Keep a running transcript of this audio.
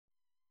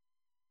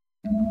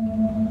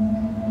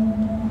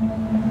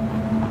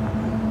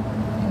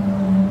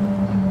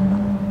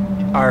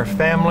our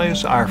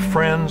families, our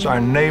friends, our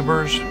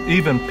neighbors,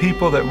 even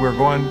people that we're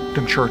going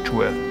to church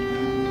with.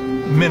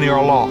 Many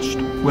are lost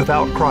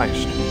without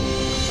Christ.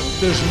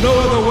 There's no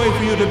other way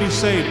for you to be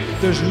saved.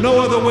 There's no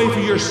other way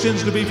for your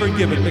sins to be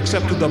forgiven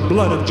except through the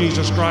blood of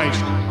Jesus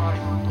Christ.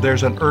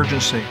 There's an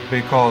urgency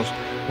because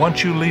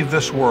once you leave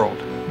this world,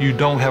 you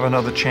don't have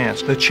another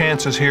chance. The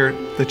chance is here,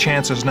 the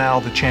chance is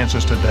now, the chance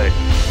is today.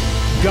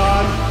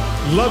 God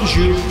loves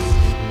you.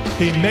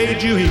 He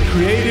made you, He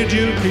created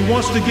you. He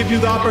wants to give you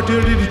the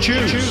opportunity to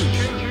choose.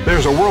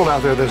 There's a world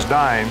out there that's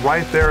dying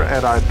right there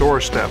at our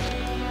doorstep.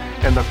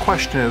 And the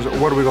question is,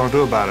 what are we going to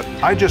do about it?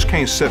 I just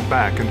can't sit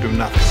back and do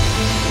nothing.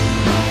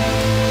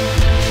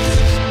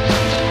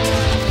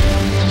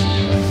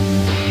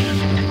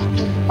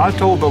 I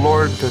told the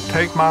Lord to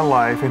take my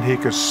life and He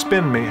could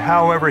spin me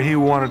however He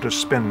wanted to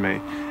spin me.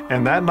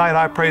 And that night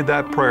I prayed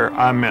that prayer,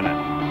 I meant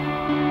it.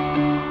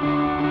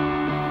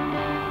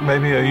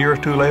 Maybe a year or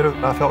two later,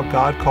 I felt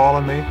God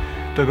calling me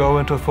to go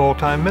into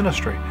full-time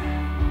ministry.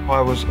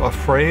 I was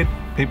afraid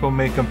people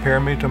may compare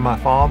me to my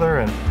father,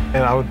 and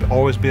I would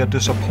always be a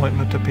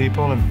disappointment to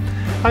people. And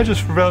I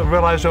just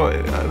realized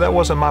that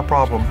wasn't my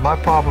problem. My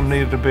problem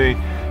needed to be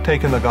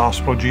taking the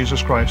gospel of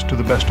Jesus Christ to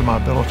the best of my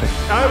ability.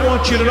 I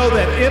want you to know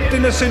that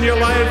emptiness in your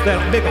life,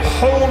 that big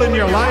hole in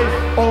your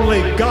life,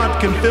 only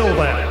God can fill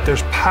that.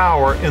 There's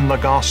power in the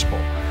gospel,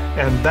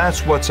 and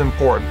that's what's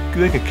important.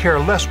 They could care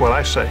less what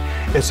I say.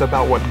 It's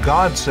about what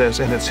God says,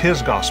 and it's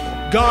His gospel.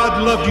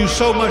 God loved you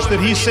so much that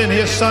He sent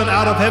His Son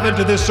out of heaven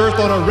to this earth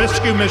on a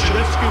rescue mission.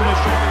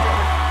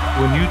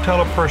 When you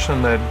tell a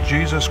person that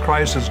Jesus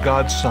Christ is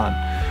God's Son,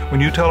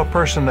 when you tell a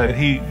person that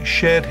He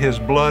shed His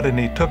blood and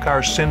He took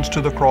our sins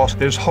to the cross,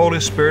 there's Holy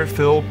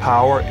Spirit-filled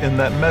power in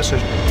that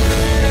message.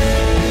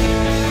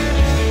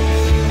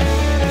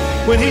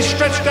 When He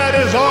stretched out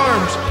His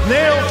arms,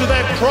 nailed to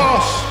that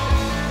cross,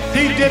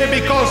 He did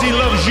it because He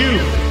loves you.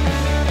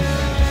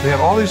 We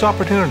have all these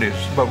opportunities,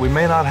 but we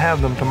may not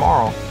have them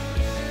tomorrow.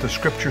 The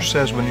Scripture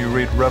says when you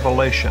read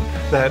Revelation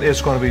that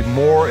it's going to be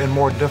more and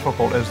more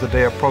difficult as the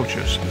day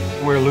approaches.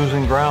 We're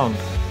losing ground,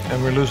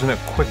 and we're losing it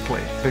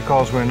quickly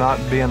because we're not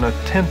being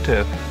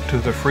attentive to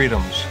the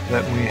freedoms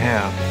that we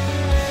have.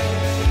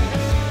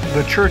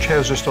 The church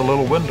has just a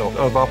little window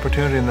of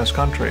opportunity in this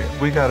country.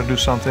 We got to do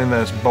something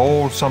that's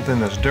bold, something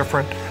that's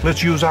different.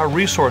 Let's use our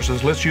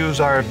resources, let's use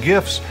our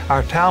gifts,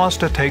 our talents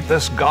to take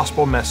this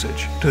gospel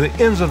message to the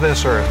ends of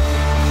this earth.